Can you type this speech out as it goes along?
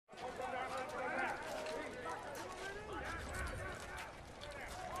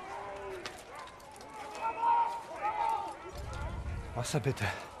Wasser bitte.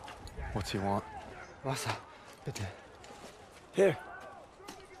 What's he want? Wasser bitte. Here.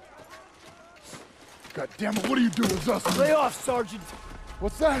 God damn it, what are you doing, Zussman? Lay off, Sergeant.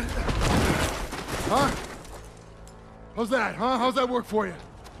 What's that? Huh? How's that, huh? How's that work for you?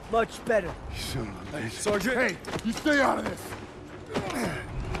 Much better. You son of a bitch. Sergeant. Hey, you stay out of this.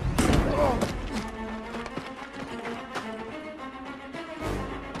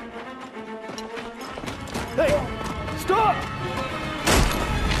 Hey! Stop!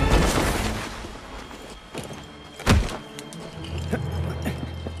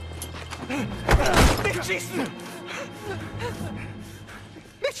 Nicht schießen!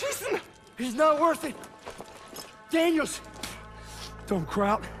 Nicht schießen! He's not worth it! Daniels! Dumb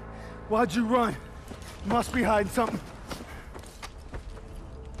Kraut. Why'd you run? Must be hiding something.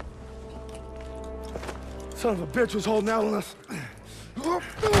 Son of a bitch was holding out on us.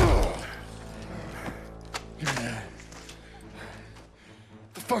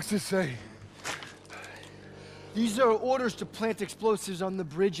 The fuck's this say? These are orders to plant explosives on the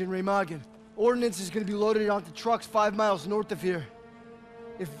bridge in Remagen. Ordnance is gonna be loaded onto trucks 5 miles north of here.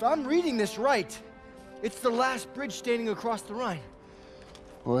 If I'm reading this right, it's the last bridge standing across the Rhine.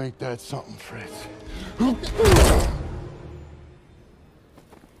 Well, ain't that something, Fritz?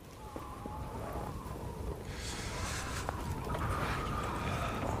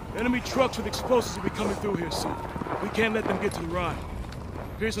 Enemy trucks with explosives will be coming through here soon. We can't let them get to the Rhine.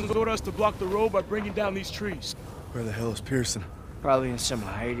 Pearson's ordered us to block the road by bringing down these trees. Where the hell is Pearson? Probably in some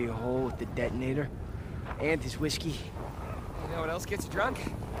hidey hole with the detonator. And his whiskey. You know what else gets you drunk?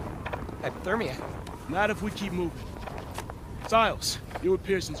 Hypothermia. Not if we keep moving. Siles, you're with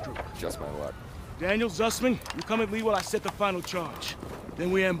Pearson's group. Just my luck. Daniel, Zussman, you come at me while I set the final charge. Then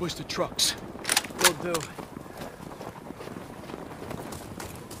we ambush the trucks. Will do.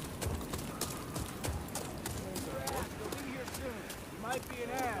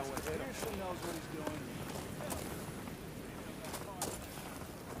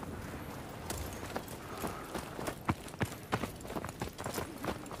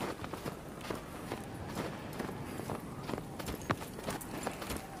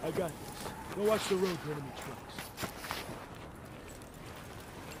 I got this. Go watch the road for enemy trucks.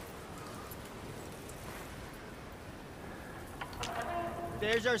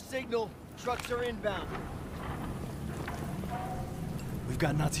 There's our signal. Trucks are inbound. We've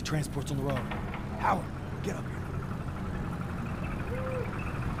got Nazi transports on the road. Howard, get up here.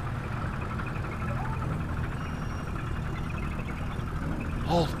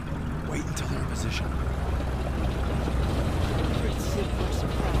 Hold. Wait until they're in position.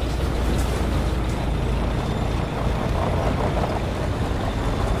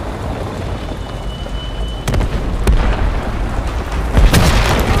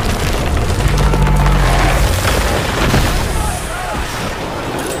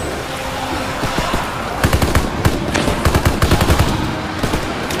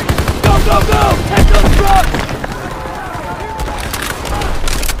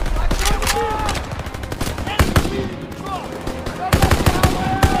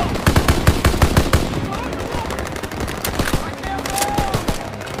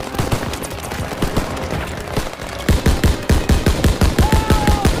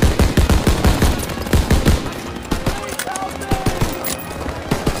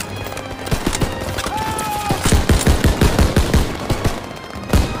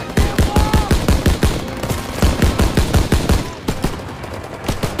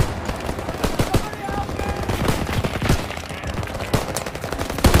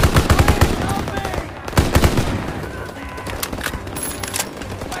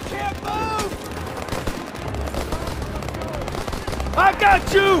 I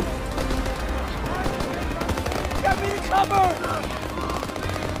got you! Get me to cover!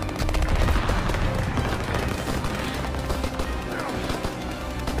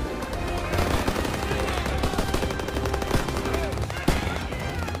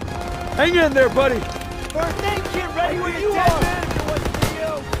 Hang in there, buddy! First aid kit ready when you are!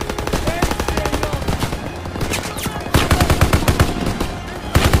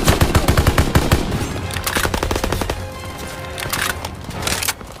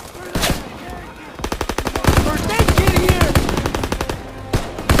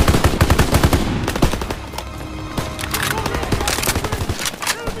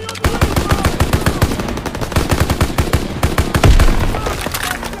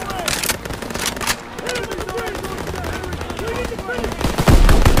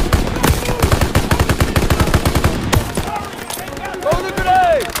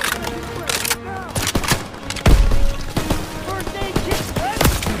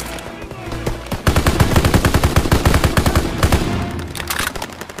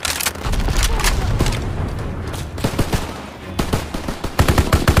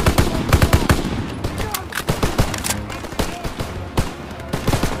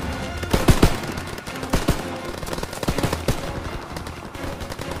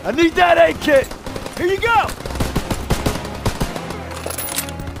 I need that aid kit! Here you go!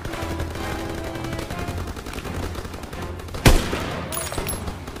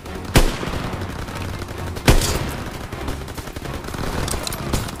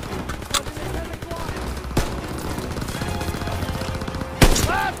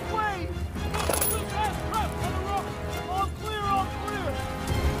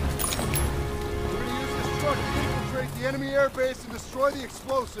 The enemy airbase and destroy the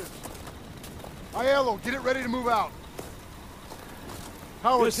explosives. Aiello, get it ready to move out.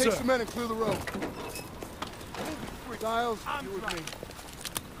 Howard, Yes, take sir. some men and clear the road. Giles, you're with me.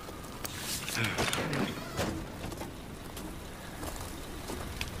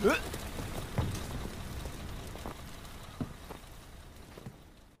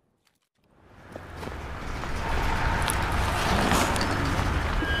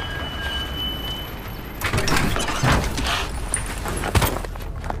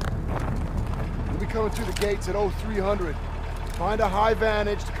 Coming through the gates at 0300. Find a high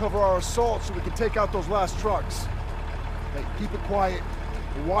vantage to cover our assault so we can take out those last trucks. Hey, keep it quiet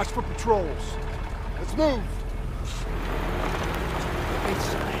and watch for patrols. Let's move!